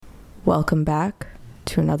Welcome back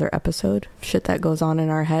to another episode of Shit That Goes On in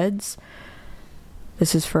Our Heads.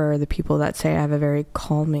 This is for the people that say I have a very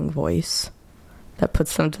calming voice that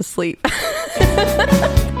puts them to sleep.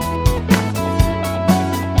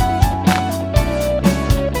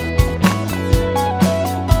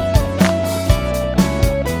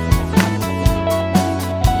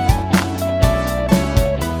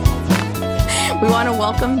 We want to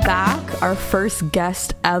welcome back our first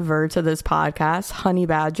guest ever to this podcast, Honey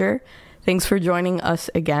Badger. Thanks for joining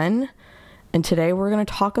us again. And today we're going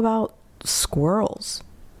to talk about squirrels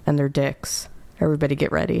and their dicks. Everybody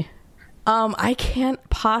get ready. I can't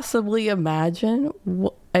possibly imagine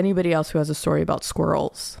anybody else who has a story about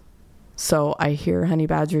squirrels. So I hear, Honey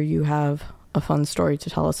Badger, you have a fun story to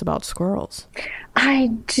tell us about squirrels. I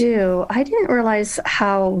do. I didn't realize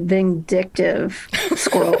how vindictive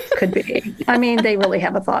squirrels could be. I mean, they really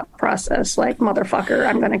have a thought process like, motherfucker,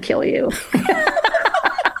 I'm going to kill you.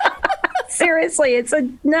 Seriously, it's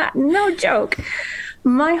no joke.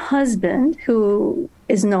 My husband, who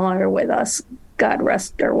is no longer with us, God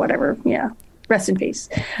rest or whatever, rest in peace.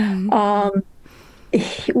 Mm-hmm.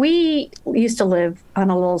 We used to live on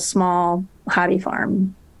a little small hobby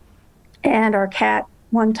farm, and our cat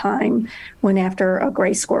one time went after a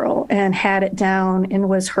gray squirrel and had it down and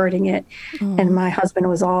was hurting it. And my husband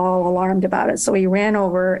was all alarmed about it. So he ran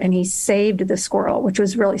over and he saved the squirrel, which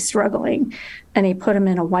was really struggling. And he put him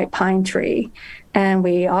in a white pine tree. And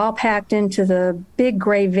we all packed into the big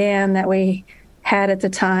gray van that we had at the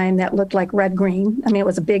time that looked like Red Green. I mean, it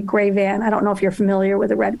was a big gray van. I don't know if you're familiar with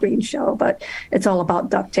the Red Green show, but it's all about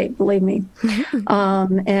duct tape, believe me.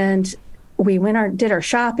 And we did our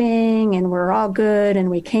shopping, and we're all good. And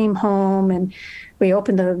we came home and we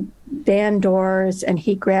opened the van doors, and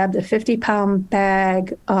he grabbed a 50-pound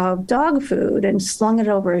bag of dog food and slung it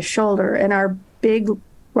over his shoulder. And our big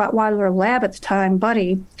Rottweiler lab at the time,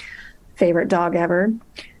 Buddy, favorite dog ever,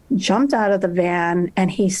 jumped out of the van, and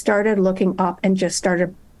he started looking up and just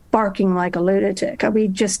started barking like a lunatic. We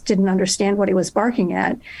just didn't understand what he was barking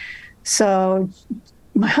at. So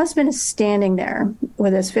my husband is standing there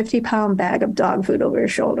with his 50-pound bag of dog food over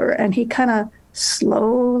his shoulder, and he kind of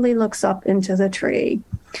slowly looks up into the tree,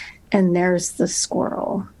 and there's the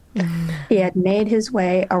squirrel. He had made his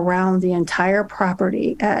way around the entire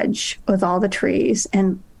property edge with all the trees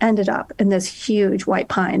and ended up in this huge white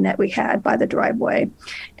pine that we had by the driveway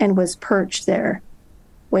and was perched there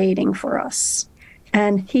waiting for us.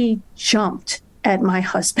 And he jumped at my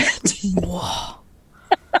husband. Whoa.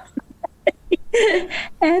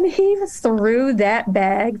 And he threw that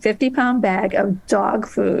bag, 50-pound bag of dog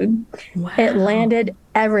food. Wow. It landed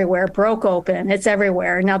everywhere, broke open. It's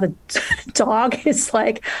everywhere. Now the dog is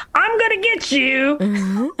like, I'm going to get you.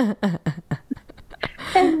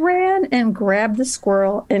 And ran and grabbed the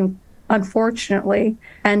squirrel and unfortunately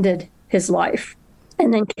ended his life.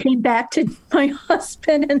 And then came back to my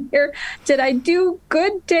husband and here, did I do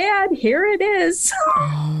good, Dad? Here it is.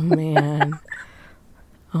 Oh, man.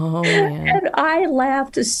 Oh, man. And I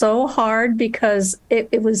laughed so hard because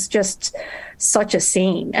it was just such a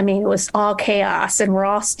scene. I mean, it was all chaos, and we're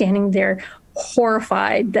all standing there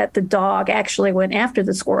horrified that the dog actually went after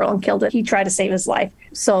the squirrel and killed it. He tried to save his life.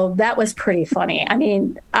 So that was pretty funny. I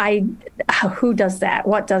mean, who does that?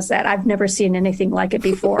 What does that? I've never seen anything like it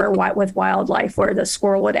before with wildlife, where the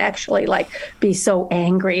squirrel would actually be so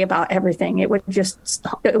angry about everything. It would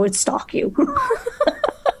stalk you.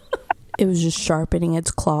 It was just sharpening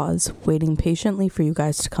its claws, waiting patiently for you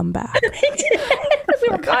guys to come back. We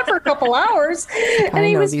were gone for a couple hours, and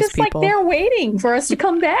he was just people. Like there waiting for us to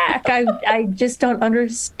come back. I just don't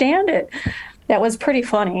understand it. That was pretty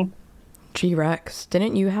funny. Gee, Rex,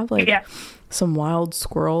 didn't you have some wild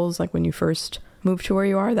squirrels when you first moved to where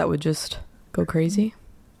you are that would just go crazy?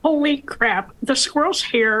 Holy crap. The squirrels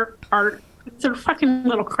here they're fucking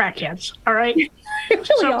little crackheads, all right? They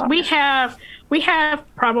really are. We have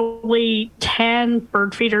probably 10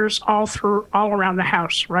 bird feeders all around the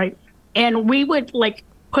house, right? And we would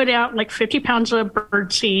put out 50 pounds of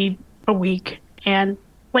bird seed a week, and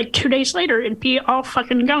 2 days later it'd be all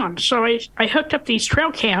fucking gone. So I hooked up these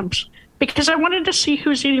trail cams because I wanted to see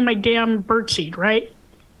who's eating my damn bird seed, right?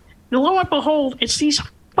 And lo and behold, it's these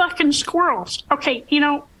fucking squirrels. Okay,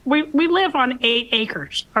 we live on 8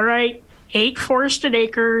 acres, all right? 8 forested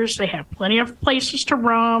acres. They have plenty of places to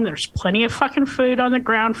roam. There's plenty of fucking food on the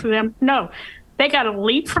ground for them. No, they got to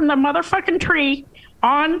leap from the motherfucking tree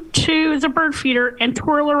onto the bird feeder and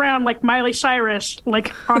twirl around like Miley Cyrus,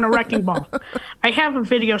 on a wrecking ball. I have a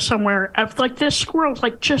video somewhere of this squirrel's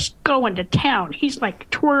just going to town. He's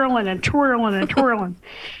twirling and twirling and twirling.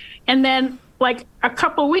 And then a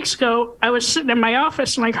couple of weeks ago, I was sitting in my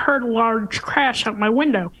office and I heard a large crash out my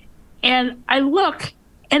window. And I look,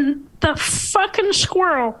 and the fucking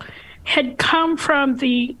squirrel had come from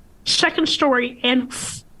the second story and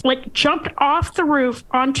like jumped off the roof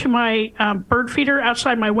onto my bird feeder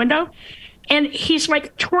outside my window. And he's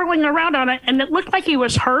like twirling around on it, and it looked like he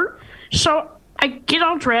was hurt. So I get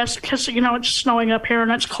all dressed because, it's snowing up here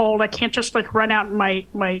and it's cold. I can't just like run out in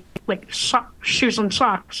my shoes and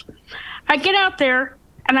socks. I get out there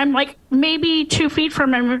and I'm like maybe 2 feet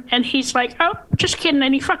from him, and he's like, oh, just kidding.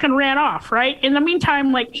 And he fucking ran off, right? In the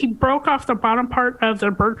meantime, like he broke off the bottom part of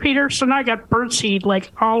the bird feeder. So now I got bird seed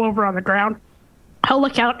like all over on the ground. I'll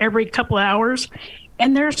look out every couple of hours,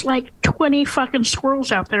 and there's like 20 fucking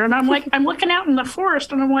squirrels out there. And I'm like, I'm looking out in the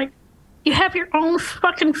forest, and I'm like, you have your own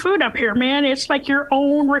fucking food up here, man. It's like your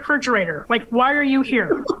own refrigerator. Like, why are you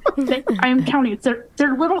here? I'm telling you,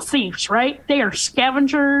 they're little thieves, right? They are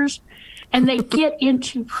scavengers, and they get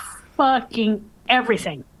into fucking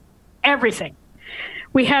everything. Everything.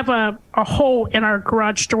 We have a hole in our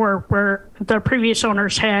garage door where the previous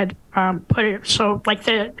owners had put it so like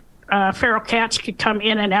the feral cats could come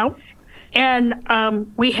in and out.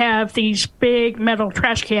 And we have these big metal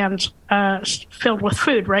trash cans filled with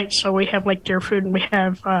food, right? So we have like deer food, and we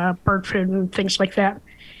have bird food and things like that.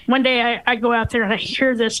 One day I go out there and I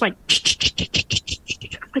hear this like,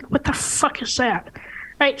 I'm like, what the fuck is that?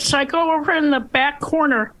 Right. So I go over in the back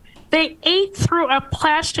corner. They ate through a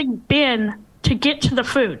plastic bin to get to the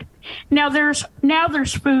food. Now there's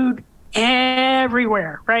food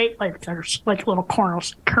everywhere, right? Like there's like little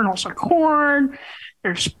kernels of corn.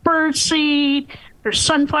 There's bird seed, there's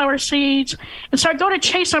sunflower seeds. And so I go to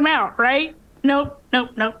chase him out, right? Nope.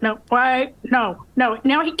 Why? No.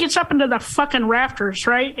 Now he gets up into the fucking rafters,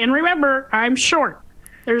 right? And remember, I'm short.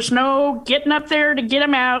 There's no getting up there to get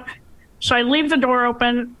him out. So I leave the door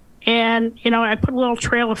open, and, I put a little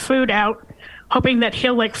trail of food out, hoping that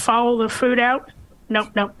he'll like follow the food out.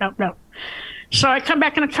 Nope. So I come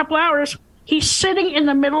back in a couple hours. He's sitting in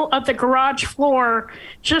the middle of the garage floor,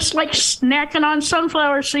 just like snacking on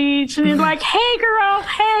sunflower seeds. And he's like, hey, girl,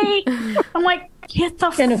 hey. I'm like, get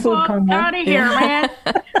the fuck out of here, man.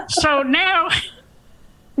 So now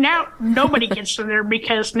nobody gets in there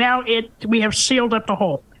because now we have sealed up the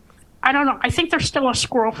hole. I don't know. I think there's still a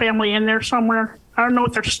squirrel family in there somewhere. I don't know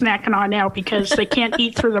what they're snacking on now because they can't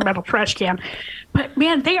eat through the metal trash can. But,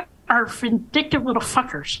 man, they are vindictive little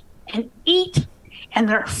fuckers and eat, and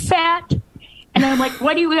they're fat. And I'm like,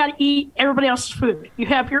 why do you got to eat everybody else's food? You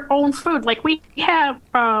have your own food. Like we have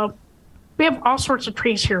all sorts of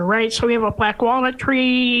trees here, right? So we have a black walnut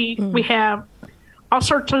tree. Mm. We have all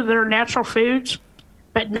sorts of their natural foods.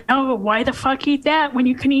 But no, why the fuck eat that when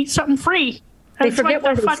you can eat something free? It's they forget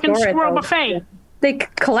like the fucking squirrel buffet. They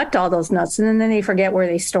collect all those nuts, and then they forget where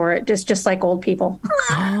they store it, just like old people.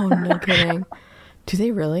 Oh, no kidding. Do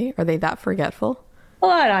they really? Are they that forgetful?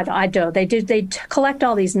 Well, I do. They do. They collect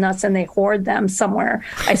all these nuts and they hoard them somewhere.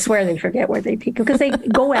 I swear they forget where they peek because they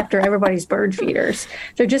go after everybody's bird feeders.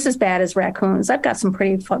 They're just as bad as raccoons. I've got some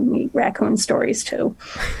pretty funny raccoon stories too.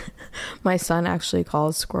 My son actually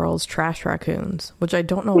calls squirrels trash raccoons, which I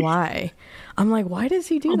don't know why. I'm like, why does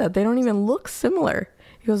he do that? They don't even look similar.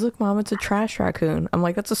 He goes, look, Mom, it's a trash raccoon. I'm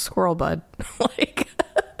like, that's a squirrel, bud. Like.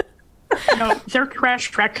 No, they're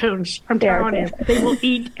trash raccoons. I'm telling you. They will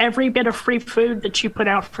eat every bit of free food that you put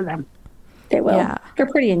out for them. They will. Yeah.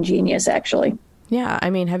 They're pretty ingenious, actually. Yeah. I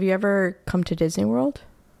mean, have you ever come to Disney World?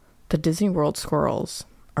 The Disney World squirrels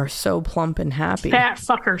are so plump and happy. Fat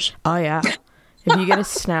fuckers. Oh, yeah. If you get a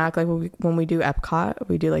snack, like when we do Epcot,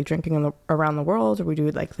 we do like drinking around the world, or we do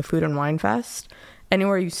like the Food and Wine Fest.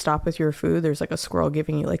 Anywhere you stop with your food, there's like a squirrel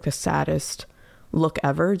giving you like the saddest look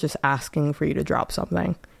ever, just asking for you to drop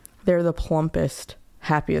something. They're the plumpest,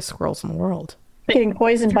 happiest squirrels in the world. Getting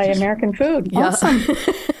poisoned by American food. Yeah. Awesome.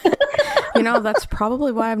 That's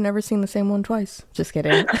probably why I've never seen the same one twice. Just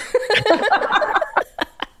kidding.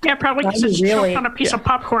 Yeah, probably because it's choked on a piece of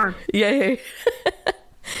popcorn. Yeah.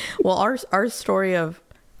 Well, our story of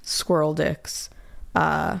squirrel dicks,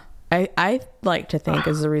 I like to think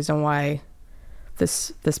is the reason why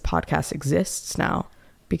this podcast exists now,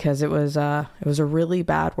 because it was a really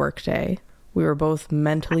bad work day. We were both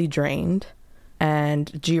mentally drained,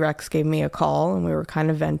 and G-Rex gave me a call, and we were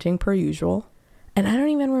kind of venting per usual. And I don't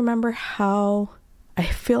even remember how. I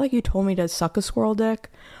feel like you told me to suck a squirrel dick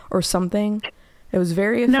or something. It was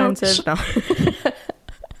very offensive. No.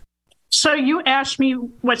 So you asked me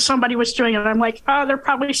what somebody was doing, and I'm like, oh, they're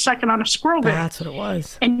probably sucking on a squirrel dick. That's what it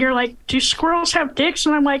was. And you're like, do squirrels have dicks?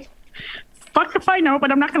 And I'm like, fuck if I know,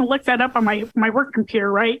 but I'm not going to look that up on my work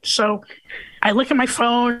computer, right? So I look at my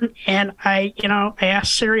phone, and I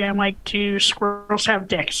ask Siri, I'm like, do squirrels have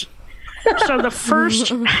dicks? So the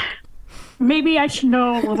maybe I should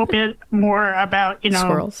know a little bit more about,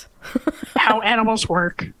 squirrels, how animals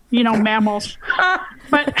work, mammals.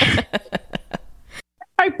 But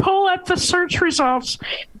I pull up the search results,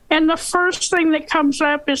 and the first thing that comes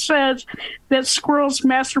up says that squirrels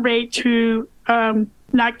masturbate to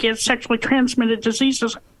not get sexually transmitted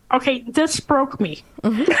diseases. Okay, this broke me.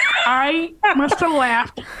 Mm-hmm. I must have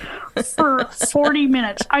laughed for 40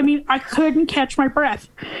 minutes. I mean, I couldn't catch my breath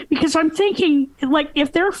because I'm thinking, like,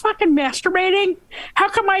 if they're fucking masturbating, how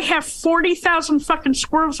come I have 40,000 fucking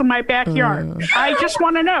squirrels in my backyard? I just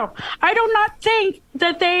want to know. I do not think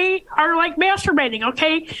that they are, like, masturbating,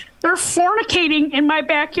 okay? They're fornicating in my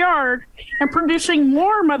backyard and producing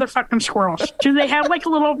more motherfucking squirrels. Do they have, like, a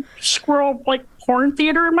little squirrel, like, porn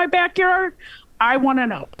theater in my backyard? I want to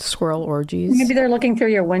know. Squirrel orgies. Maybe they're looking through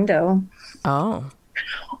your window. Oh.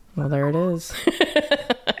 Well, there it is.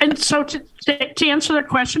 And so to answer the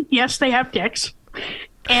question, yes, they have dicks.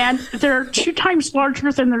 And they're 2 times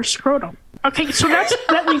larger than their scrotum. Okay, so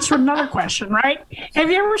that leads to another question, right? Have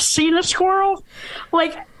you ever seen a squirrel?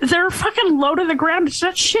 Like, they're fucking low to the ground. Does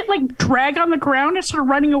that shit, like, drag on the ground instead of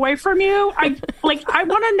running away from you? I want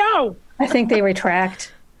to know. I think they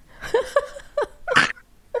retract.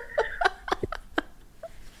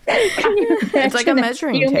 It's like a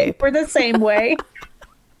measuring tape. We're the same way.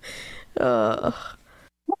 I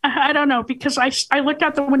don't know, because I looked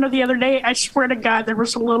out the window the other day. I swear to God, there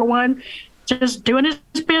was a little one just doing his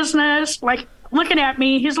business, like looking at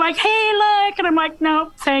me. He's like, "Hey, look," and I'm like,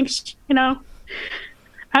 "No, thanks. I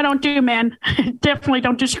don't do men. Definitely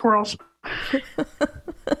don't do squirrels."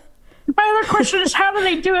 My other question is, how do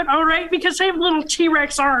they do it? All right, because they have little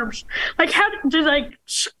T-Rex arms. Like, how do they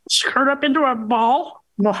skirt up into a ball?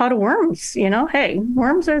 Well, how do worms? Hey,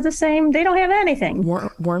 worms are the same. They don't have anything.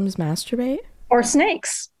 Worms masturbate? Or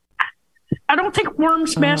snakes. I don't think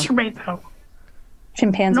worms masturbate, though.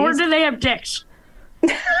 Chimpanzees? Nor do they have dicks.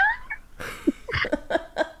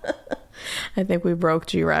 I think we broke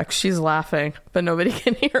G-Rex. She's laughing, but nobody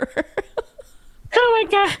can hear her. Oh,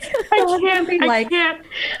 my God.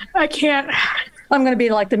 I can't. I'm going to be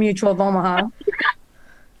like the Mutual of Omaha.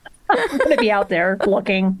 I'm going to be out there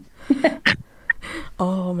looking.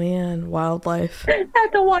 Oh man, wildlife.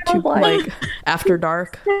 At the wildlife. Like after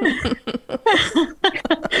dark. Which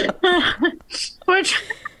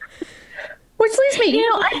leads me,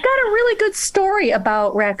 I've got a really good story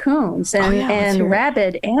about raccoons and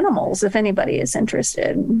rabid animals, if anybody is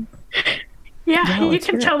interested. Yeah, you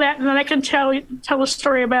can tell that, and then I can tell a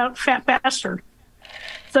story about Fat Bastard.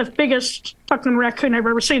 The biggest fucking raccoon I've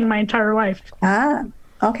ever seen in my entire life. Ah,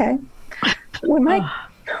 okay. When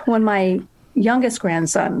my youngest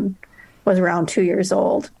grandson was around 2 years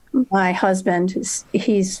old, my husband,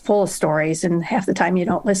 he's full of stories, and half the time you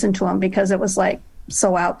don't listen to him because it was like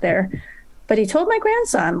so out there. But he told my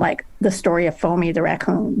grandson like the story of Foamy the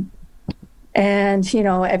raccoon. And,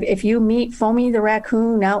 if you meet Foamy the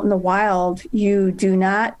raccoon out in the wild, you do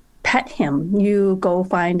not pet him. You go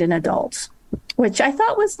find an adult, which I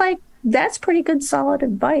thought was like, that's pretty good, solid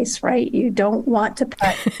advice, right? You don't want to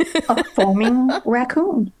pet a foaming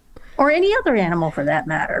raccoon. Or any other animal for that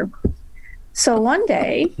matter. So one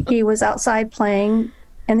day he was outside playing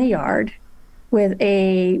in the yard with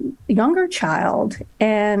a younger child,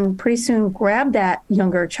 and pretty soon grabbed that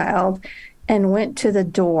younger child and went to the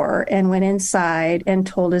door and went inside and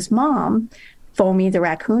told his mom, Foamy the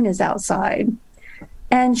raccoon is outside.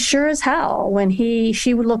 And sure as hell, when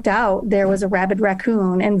she looked out, there was a rabid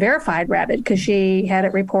raccoon, and verified rabid because she had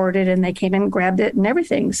it reported and they came and grabbed it and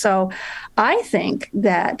everything. So I think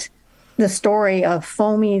that the story of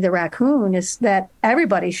Foamy the raccoon is that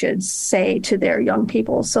everybody should say to their young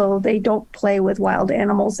people so they don't play with wild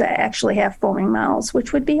animals that actually have foaming mouths,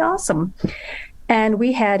 which would be awesome. And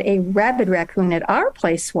we had a rabid raccoon at our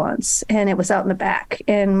place once, and it was out in the back.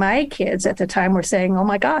 And my kids at the time were saying, "Oh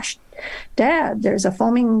my gosh, Dad, there's a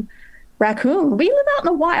foaming raccoon." We live out in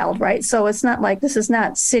the wild, right? So it's not like this is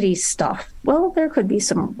not city stuff. Well, there could be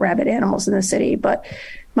some rabid animals in the city, but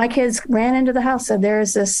my kids ran into the house and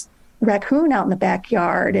there's this raccoon out in the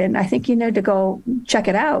backyard, and I think you need to go check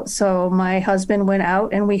it out. So my husband went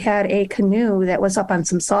out, and we had a canoe that was up on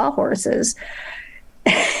some sawhorses.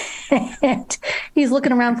 And he's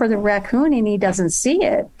looking around for the raccoon, and he doesn't see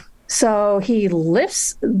it. So he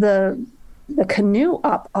lifts the canoe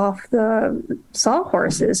up off the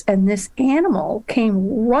sawhorses, and this animal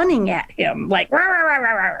came running at him like, "Rah, rah, rah,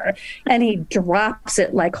 rah, rah," and he drops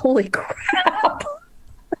it like, holy crap.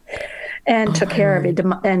 And took care of it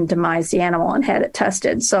and demised the animal and had it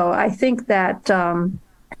tested. So I think that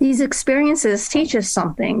these experiences teach us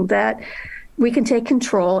something, that we can take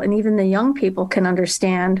control, and even the young people can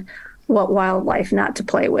understand what wildlife not to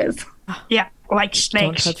play with. Yeah, like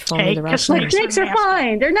snakes. Don't touch phone with the Snakes are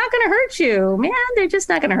fine. They're not going to hurt you. Man, they're just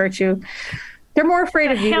not going to hurt you. They're more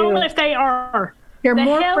afraid of you. Hell if they are. They're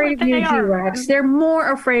more afraid of you, G-Rex. They're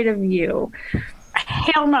more afraid of you.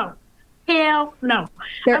 Hell no. Hell no.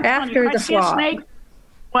 They're after the flock. Snake,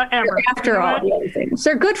 whatever. They're after all the other things.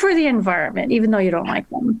 They're good for the environment, even though you don't like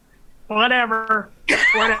them. Whatever.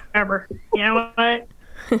 You know what?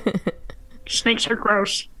 Snakes are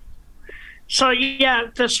gross. So yeah,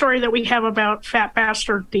 the story that we have about Fat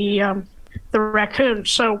Bastard, the raccoon.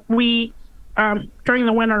 So we during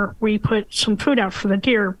the winter we put some food out for the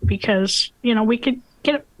deer because we could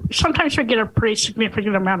sometimes we get a pretty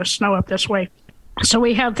significant amount of snow up this way. So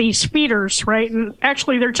we have these feeders, right? And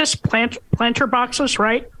actually they're just planter boxes,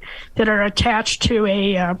 right? That are attached to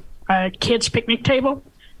a kid's picnic table.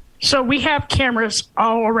 So we have cameras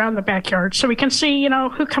all around the backyard so we can see,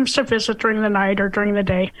 who comes to visit during the night or during the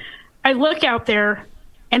day. I look out there,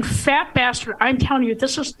 and Fat Bastard, I'm telling you,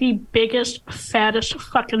 this is the biggest, fattest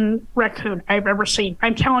fucking raccoon I've ever seen.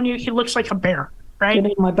 I'm telling you, he looks like a bear, right?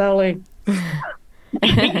 Get in my belly.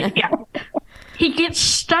 Yeah. He gets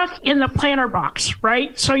stuck in the planter box,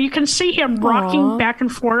 right? So you can see him rocking back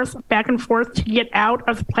and forth to get out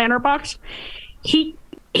of the planter box. He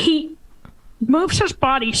moves his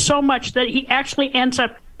body so much that he actually ends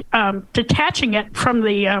up detaching it from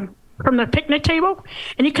the picnic table,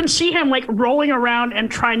 and you can see him like rolling around and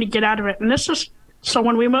trying to get out of it. And this is so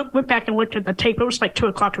when we went back and looked at the tape, it was like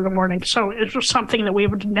 2:00 in the morning. So it was something that we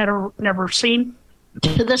would never seen.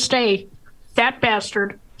 To this day, That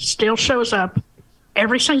Bastard still shows up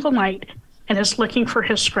every single night and is looking for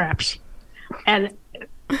his scraps. And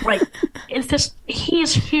like, he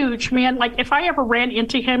is huge, man. Like, if I ever ran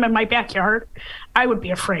into him in my backyard, I would be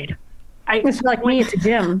afraid. It's like me at the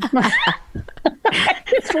gym. I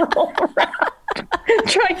just roll around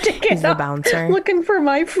trying to get up, bouncer. Looking for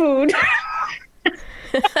my food.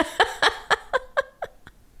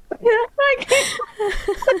 I can't.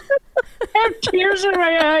 I have tears in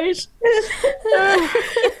my eyes.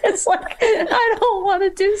 It's like, I don't want to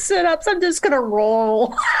do sit-ups. I'm just going to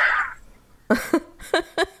roll. I'm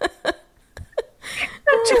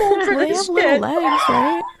too old for They this have shit. little legs,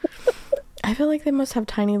 right? I feel like they must have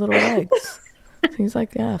tiny little legs. So he's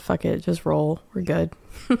like, yeah, fuck it, just roll. We're good.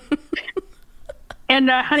 And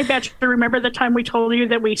Honey Badger, remember the time we told you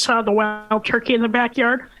that we saw the wild turkey in the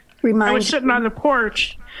backyard? I was sitting on the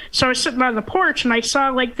porch. So I was sitting on the porch and I saw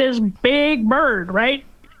like this big bird, right?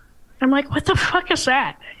 I'm like, what the fuck is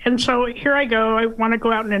that? And so here I go. I want to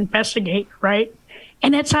go out and investigate, right?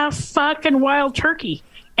 And it's a fucking wild turkey.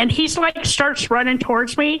 And he's like, starts running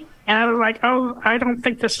towards me. And I was like, oh, I don't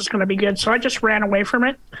think this is going to be good. So I just ran away from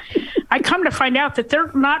it. I come to find out that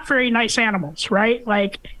they're not very nice animals, right?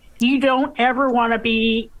 Like, you don't ever want to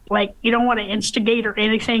be, like, you don't want to instigate or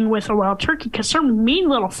anything with a wild turkey because they're mean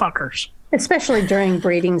little fuckers. Especially during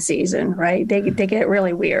breeding season, right? They get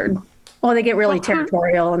really weird. Well, they get really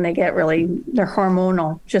territorial and they're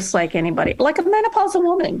hormonal, just like anybody. Like a menopausal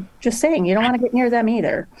woman. Just saying, you don't want to get near them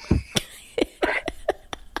either.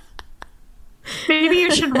 Maybe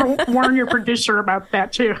you should warn your producer about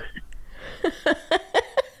that, too.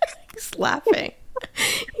 He's laughing.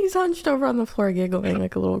 He's hunched over on the floor giggling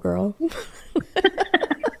like a little girl. I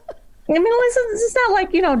mean, it's not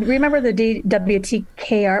like, remember the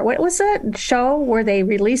WTKR, what was that show where they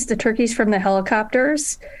released the turkeys from the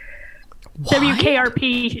helicopters? What?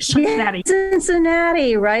 WKRP Cincinnati. Yeah,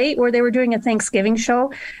 Cincinnati, right? Where they were doing a Thanksgiving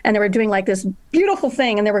show and they were doing like this beautiful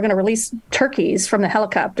thing and they were going to release turkeys from the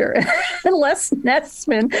helicopter. And Les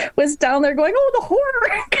Nessman was down there going, oh, the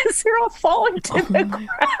horror, because they're all falling to the ground.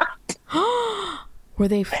 Were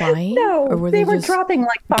they flying? No, or were they were dropping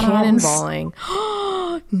like bombs. Cannonballing.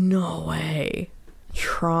 No way.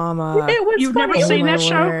 Trauma. You've never seen that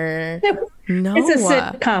show? No. It's a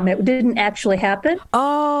sitcom. It didn't actually happen.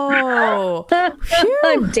 Oh.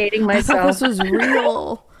 I'm dating myself. I thought this was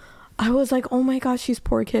real. I was like, oh my gosh, these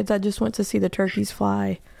poor kids. I just went to see the turkeys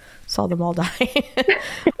fly. Saw them all die.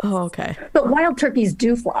 Oh, okay. But wild turkeys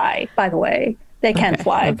do fly, by the way. They can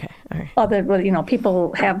fly. Okay. All right.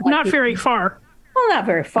 People have... Like, not very far. Well, not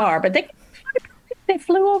very far, but they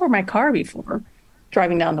flew over my car before,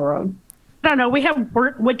 driving down the road. I don't know. We have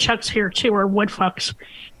woodchucks here, too, or woodfucks.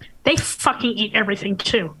 They fucking eat everything,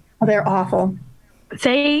 too. Oh, they're awful.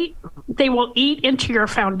 They will eat into your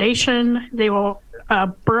foundation. They will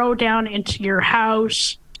burrow down into your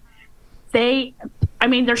house. They're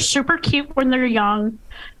super cute when they're young,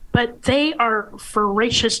 but they are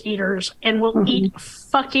voracious eaters and will eat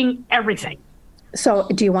fucking everything. So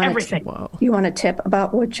do you want everything? You want a tip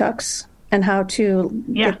about woodchucks and how to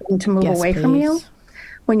get them to move away from you?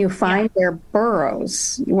 when you find their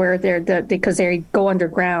burrows where because they go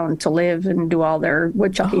underground to live and do all their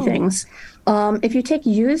woodchucky things. If you take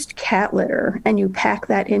used cat litter and you pack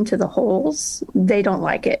that into the holes, they don't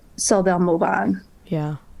like it, so they'll move on.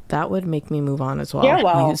 Yeah, that would make me move on as well. Yeah,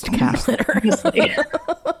 well, used cat litter.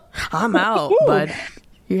 I'm out, bud.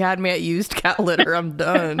 You had me at used cat litter. I'm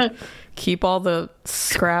done. Keep all the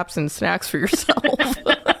scraps and snacks for yourself.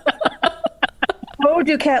 Oh,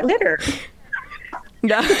 do cat litter.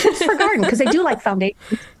 Yeah. Tips for garden, because they do like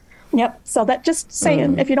foundations. Yep. So that just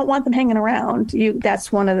saying, if you don't want them hanging around,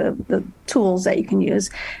 that's one of the tools that you can use.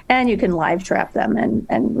 And you can live trap them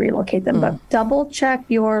and relocate them. But double check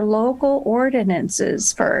your local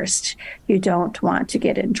ordinances first. You don't want to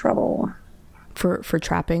get in trouble. For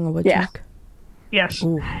trapping a woodchuck? Yes.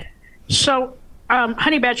 Ooh. So,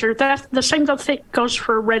 honey badger, that the same thing goes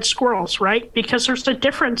for red squirrels, right? Because there's a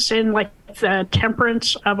difference in like the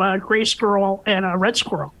temperance of a gray squirrel and a red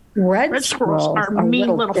squirrel. Red squirrels are mean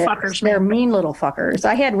little fuckers. They're mean little fuckers.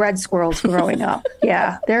 I had red squirrels growing up.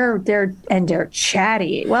 Yeah, they're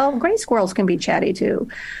chatty. Well, gray squirrels can be chatty too,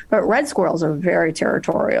 but red squirrels are very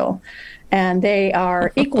territorial, and they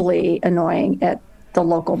are equally annoying at the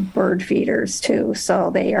local bird feeders too.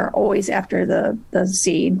 So they are always after the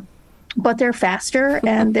seed, but they're faster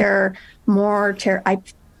and they're more I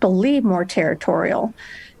believe more territorial,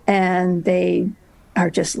 and they are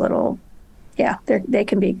just little. Yeah, they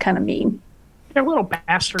can be kind of mean. They're little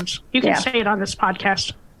bastards. You can say it on this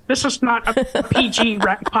podcast. This is not a PG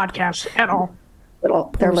podcast at all. They're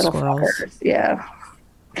little squirrels. fuckers. Yeah.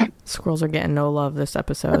 Squirrels are getting no love this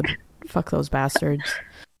episode. Fuck those bastards.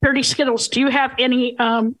 Dirty Skittles, do you have any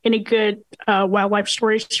good wildlife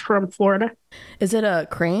stories from Florida? Is it a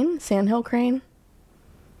crane? Sandhill crane?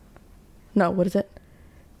 No, what is it?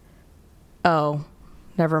 Oh,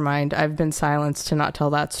 never mind. I've been silenced to not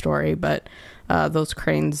tell that story, but those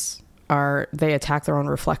cranes they attack their own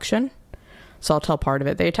reflection. So I'll tell part of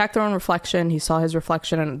it. They attacked their own reflection. He saw his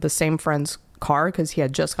reflection in the same friend's car because he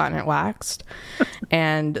had just gotten it waxed.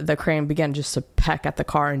 And the crane began just to peck at the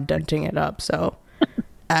car and denting it up. So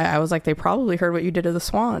I was like, they probably heard what you did to the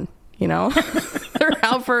swan. You know, they're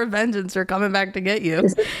out for vengeance. They're coming back to get you.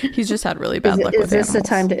 He's just had really bad luck with animals. Is this the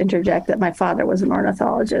time to interject that my father was an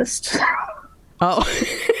ornithologist? Oh.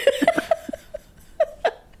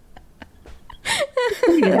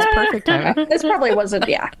 It's perfect timing. This probably wasn't,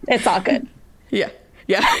 it's all good. Yeah.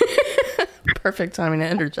 Perfect timing to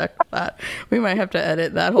interject that. We might have to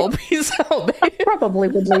edit that whole piece out, babe. I probably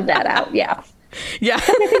would leave that out, yeah. Yeah.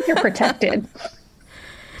 I think you're protected.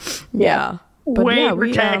 Yeah. But way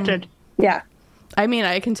protected. Yeah. I mean,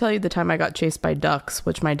 I can tell you the time I got chased by ducks,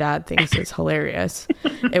 which my dad thinks is hilarious.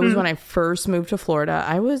 It was when I first moved to Florida.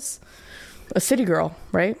 I was a city girl,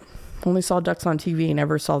 right? Only saw ducks on TV,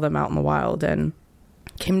 never saw them out in the wild, and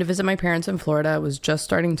came to visit my parents in Florida. Was just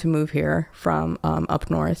starting to move here from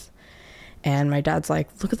up north, and my dad's like,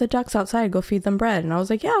 look at the ducks outside, go feed them bread. And I was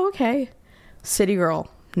like, yeah, okay. City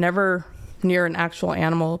girl, never near an actual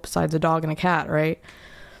animal besides a dog and a cat, right?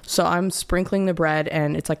 So I'm sprinkling the bread,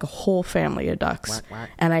 and it's like a whole family of ducks.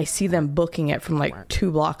 And I see them booking it from like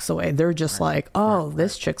 2 blocks away. They're just like, oh,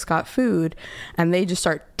 this chick's got food. And they just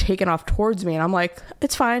start taking off towards me. And I'm like,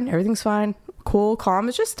 it's fine. Everything's fine. Cool, calm.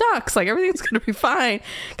 It's just ducks. Like, everything's going to be fine.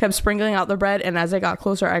 Kept sprinkling out the bread. And as I got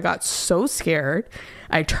closer, I got so scared.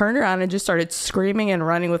 I turned around and just started screaming and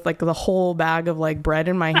running with like the whole bag of like bread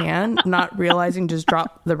in my hand, not realizing just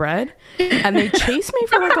dropped the bread. And they chased me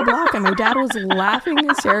for like a block, and my dad was laughing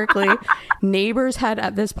hysterically. Neighbors had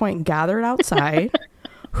at this point gathered outside.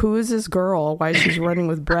 Who is this girl? Why she's running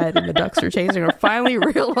with bread and the ducks are chasing her? Finally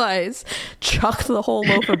realized, chucked the whole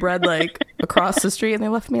loaf of bread like across the street, and they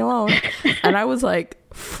left me alone. And I was like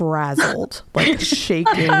frazzled, like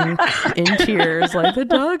shaking in tears, like the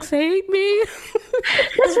dogs hate me.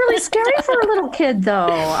 That's really scary for a little kid, though.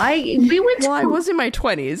 I was in my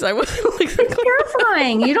 20s. I wasn't like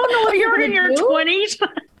terrifying. You don't know what you're in your 20s.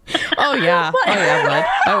 Oh yeah, bud.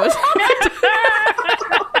 I was.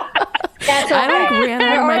 That's okay. I like ran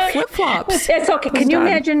out of my flip flops. It's okay. Can you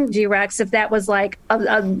imagine, G-Rex, if that was like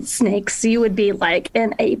a snakes? You would be like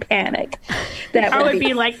in a panic. I would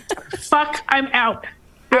be like, "Fuck, I'm out."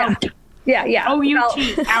 Out. Yeah.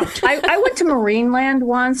 O-U-T, out. I went to Marineland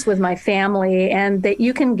once with my family, and that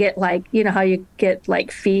you can get like, you know how you get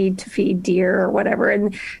like feed to feed deer or whatever.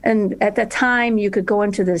 And at the time you could go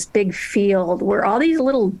into this big field where all these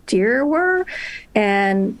little deer were.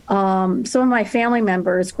 And some of my family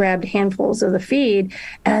members grabbed handfuls of the feed,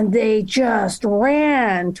 and they just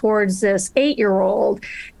ran towards this 8-year-old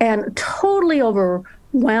and totally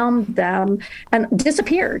overwhelmed them and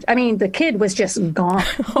disappeared. I mean, the kid was just gone.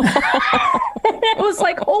 It was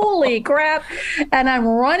like, holy crap. And I'm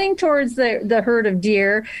running towards the herd of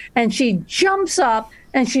deer, and she jumps up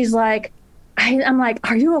and she's like, I'm like,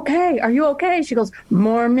 are you okay? Are you okay? She goes,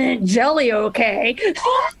 more mint jelly, okay.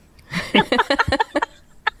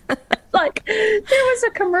 Like, there was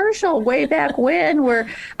a commercial way back when where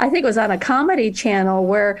I think it was on a comedy channel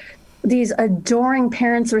where these adoring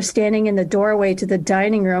parents were standing in the doorway to the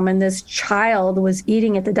dining room, and this child was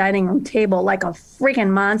eating at the dining room table like a freaking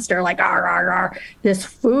monster, like ar, ar, ar, this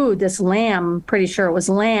food, this lamb, pretty sure it was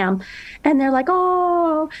lamb. And they're like,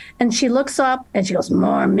 oh, and she looks up and she goes,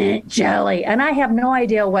 more mint jelly. And I have no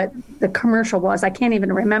idea what the commercial was. I can't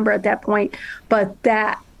even remember at that point, but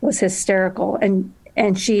that was hysterical.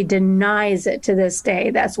 And she denies it to this day.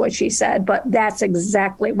 That's what she said, but that's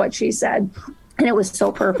exactly what she said. And it was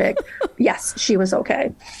so perfect. Yes, she was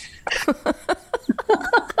okay.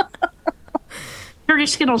 Dirty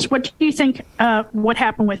Skittles, what do you think what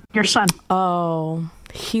happened with your son? Oh,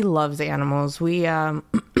 he loves animals. We,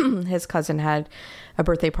 his cousin had a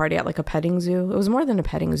birthday party at like a petting zoo. It was more than a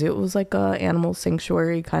petting zoo. It was like a animal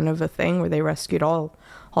sanctuary kind of a thing where they rescued all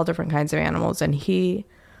different kinds of animals. And he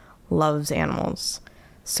loves animals.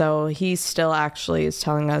 So he still actually is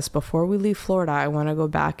telling us, before we leave Florida, I want to go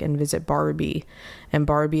back and visit Barbie. And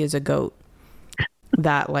Barbie is a goat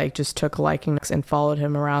that like just took a liking and followed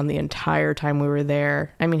him around the entire time we were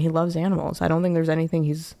there. I mean, he loves animals. I don't think there's anything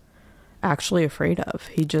he's actually afraid of.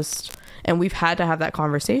 And we've had to have that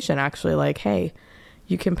conversation actually, like, hey,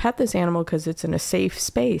 you can pet this animal because it's in a safe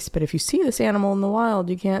space, but if you see this animal in the wild,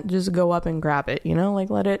 you can't just go up and grab it, like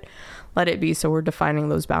let it be. So we're defining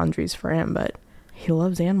those boundaries for him, but he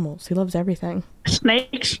loves animals. He loves everything.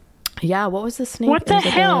 Snakes? Yeah, what was the snake? What the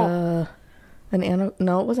hell?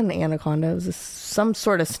 No, it wasn't an anaconda. It was some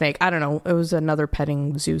sort of snake. I don't know. It was another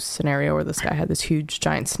petting zoo scenario where this guy had this huge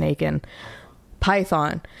giant snake and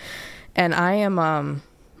python. And I am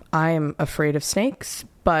afraid of snakes,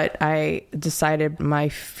 but I decided my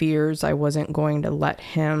fears, I wasn't going to let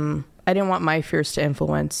him, I didn't want my fears to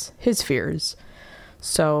influence his fears.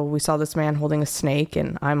 So we saw this man holding a snake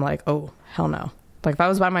and I'm like, oh, hell no. Like if I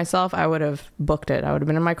was by myself, I would have booked it. I would have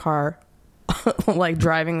been in my car, like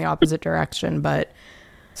driving the opposite direction. But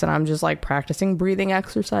so I'm just like practicing breathing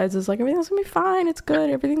exercises. Like everything's gonna be fine. It's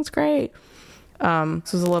good. Everything's great. So I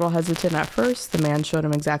was a little hesitant at first. The man showed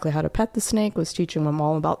him exactly how to pet the snake, was teaching him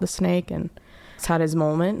all about the snake, and he's had his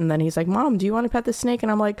moment. And then he's like, Mom, do you want to pet the snake?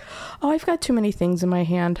 And I'm like, oh, I've got too many things in my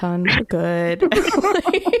hand, hon. We're good.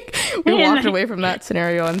 Like, we walked away from that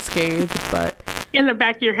scenario unscathed, but in the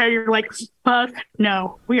back of your head, you're like, fuck,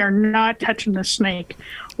 no, we are not touching the snake.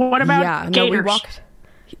 What about gators? No, we walked.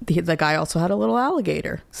 The guy also had a little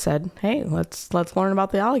alligator. Said, hey, let's learn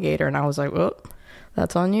about the alligator. And I was like, oh,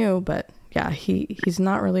 that's on you. But yeah, he's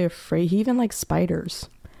not really afraid. He even likes spiders.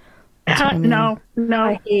 No,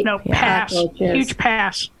 pass. Cockroaches. Huge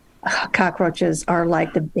pass. Cockroaches are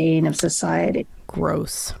like the bane of society.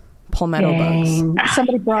 Gross. Palmetto bugs.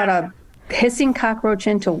 Somebody brought a hissing cockroach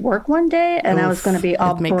into work one day, and I was going to be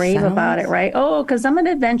all brave about it, right? Oh, because I'm an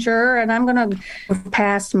adventurer and I'm going to move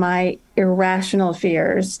past my irrational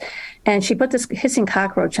fears. And she put this hissing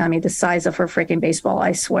cockroach on me the size of her freaking baseball,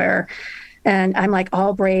 I swear. And I'm like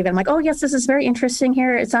all brave. I'm like, oh, yes, this is very interesting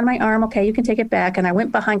here. It's on my arm. Okay, you can take it back. And I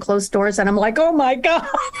went behind closed doors and I'm like, oh my God.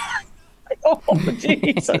 Oh,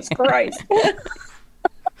 Jesus Christ.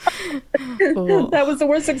 That was the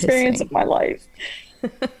worst experience of my life.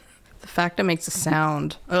 The fact it makes a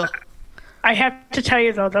sound. Ugh. I have to tell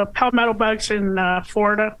you, though, the palmetto bugs in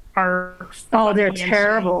Florida are... Oh, they're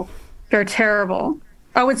terrible. They're terrible.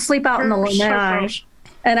 I would sleep out in the lanai.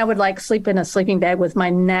 And I would like sleep in a sleeping bag with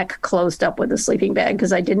my neck closed up with a sleeping bag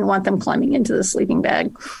because I didn't want them climbing into the sleeping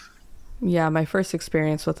bag. Yeah, my first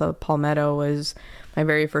experience with a palmetto was my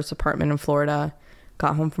very first apartment in Florida.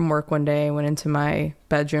 Got home from work one day, went into my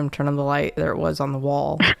bedroom, turned on the light. There it was on the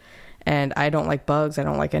wall. And I don't like bugs. I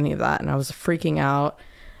don't like any of that. And I was freaking out.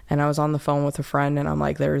 And I was on the phone with a friend and I'm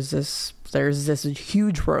like, there's this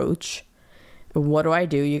huge roach. What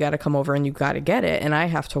do? You got to come over and you got to get it. And I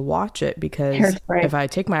have to watch it because if I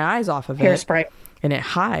take my eyes off of it and it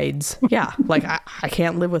hides, like I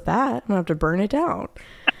can't live with that. I'm going to have to burn it down.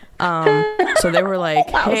 So they were like,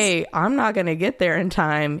 hey, I'm not going to get there in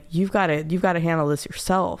time. You've got to handle this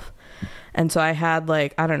yourself. And so I had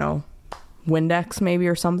like, I don't know, Windex maybe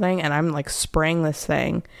or something. And I'm like spraying this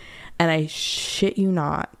thing and I shit you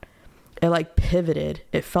not. It like pivoted.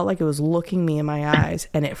 It felt like it was looking me in my eyes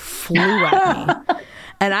and it flew at me.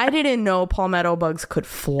 And I didn't know palmetto bugs could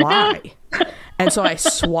fly. And so I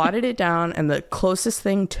swatted it down and the closest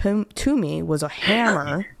thing to me was a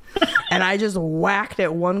hammer. And I just whacked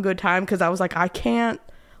it one good time because I was like, I can't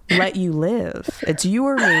let you live. It's you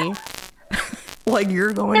or me. Like,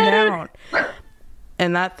 you're going down.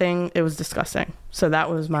 And that thing, it was disgusting. So that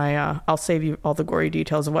was my, I'll save you all the gory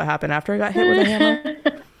details of what happened after I got hit with a hammer.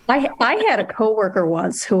 I had a coworker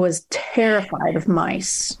once who was terrified of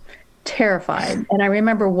mice. Terrified. And I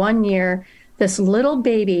remember one year, this little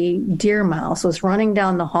baby deer mouse was running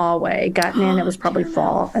down the hallway, gotten in, it was probably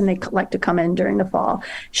fall, and they like to come in during the fall,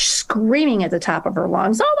 screaming at the top of her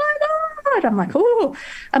lungs, "Oh my God!" I'm like, "Ooh."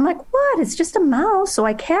 I'm like, "What? It's just a mouse." So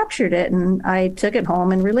I captured it and I took it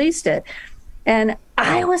home and released it. And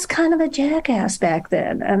I was kind of a jackass back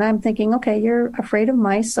then. And I'm thinking, okay, you're afraid of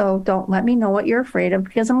mice, so don't let me know what you're afraid of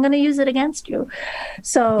because I'm going to use it against you.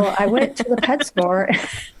 So I went to the pet store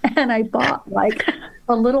and I bought like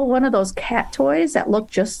a little one of those cat toys that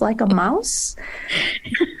looked just like a mouse.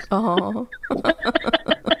 Oh.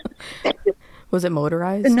 Was it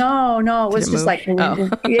motorized? No, it was just like,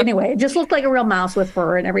 anyway, it just looked like a real mouse with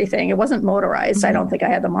fur and everything. It wasn't motorized. Mm-hmm. I don't think I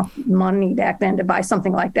had the money back then to buy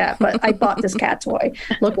something like that, but I bought this cat toy,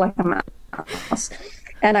 looked like a mouse.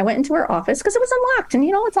 And I went into her office because it was unlocked and,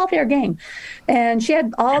 it's all fair game. And she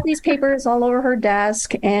had all these papers all over her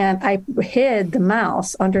desk and I hid the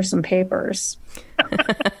mouse under some papers.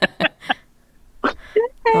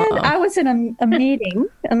 And I was in a meeting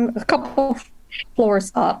and a couple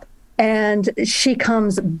floors up. And she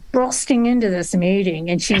comes bursting into this meeting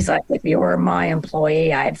and she's like, "If you were my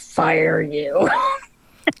employee, I'd fire you."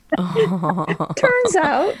 Turns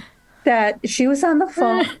out that she was on the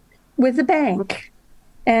phone with the bank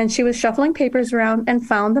and she was shuffling papers around and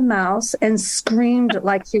found the mouse and screamed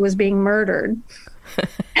like she was being murdered.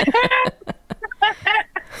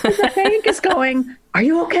 The bank is going, "Are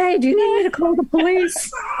you okay? Do you need me to call the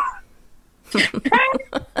police?"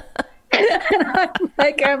 And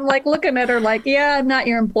I'm like looking at her like, "Yeah, I'm not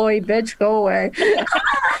your employee, bitch. Go away."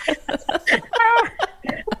 Oh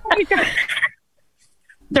my God.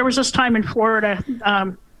 There was this time in Florida,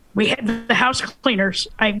 we had the house cleaners.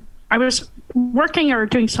 I was working or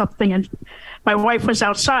doing something, and my wife was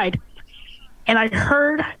outside, and I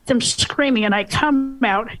heard them screaming, and I come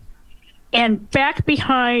out, and back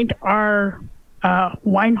behind our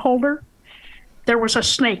wine holder, there was a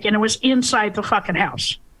snake, and it was inside the fucking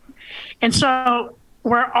house. And so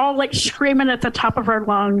we're all like screaming at the top of our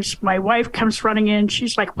lungs. My wife comes running in.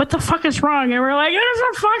 She's like, "What the fuck is wrong?" And we're like, "There's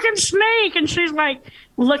a fucking snake." And she's like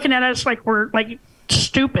looking at us like we're like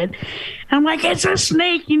stupid. And I'm like, "It's a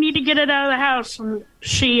snake. You need to get it out of the house." And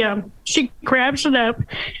she grabs it up,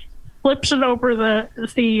 flips it over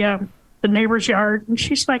the neighbor's yard. And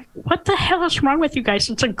she's like, "What the hell is wrong with you guys?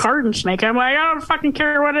 It's a garden snake." I'm like, "I don't fucking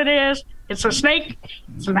care what it is. It's a snake.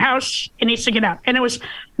 It's in the house. It needs to get out." And it was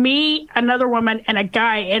me, another woman, and a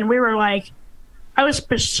guy. And we were like, I was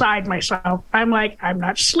beside myself. I'm like, I'm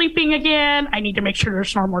not sleeping again. I need to make sure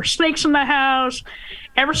there's no more snakes in the house.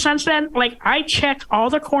 Ever since then, like, I checked all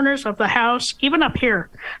the corners of the house, even up here.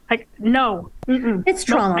 Like, no. It's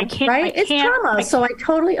trauma, right? It's trauma. So I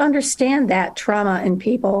totally understand that trauma in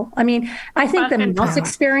people. I mean, I think the mouse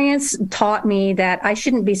experience taught me that I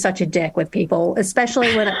shouldn't be such a dick with people,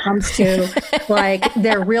 especially when it comes to like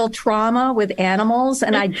their real trauma with animals.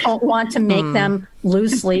 And I don't want to make them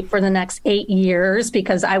lose sleep for the next 8 years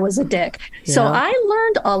because I was a dick. Yeah. So I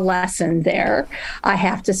learned a lesson there, I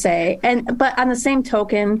have to say. But on the same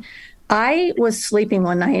token, I was sleeping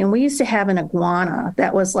one night and we used to have an iguana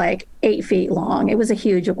that was like 8 feet long. It was a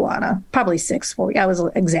huge iguana, probably 6 feet. I was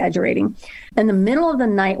exaggerating. In the middle of the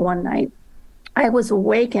night, one night, I was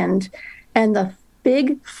awakened and the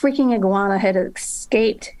big freaking iguana had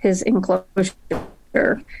escaped his enclosure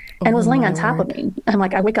and was laying on top of me. I'm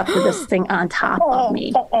like, I wake up with this thing on top of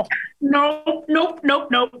me. Nope.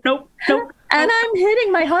 And I'm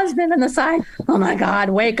hitting my husband in the side. "Oh my God,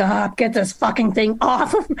 wake up, get this fucking thing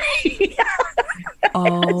off of me."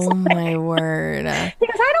 Oh my word.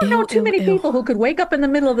 Because I don't know too many people who could wake up in the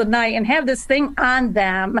middle of the night and have this thing on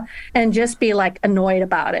them and just be like annoyed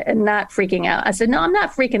about it and not freaking out. I said, "No, I'm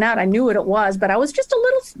not freaking out. I knew what it was, but I was just a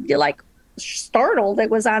little like startled it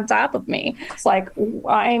was on top of me." It's like,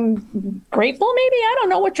 I'm grateful maybe. I don't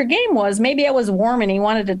know what your game was. Maybe I was warm and he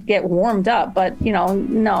wanted to get warmed up, but no,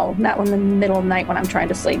 not in the middle of the night when I'm trying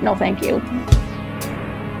to sleep. No, thank you.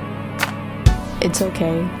 It's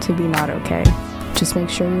okay to be not okay. Just make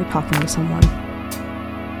sure you're talking to someone.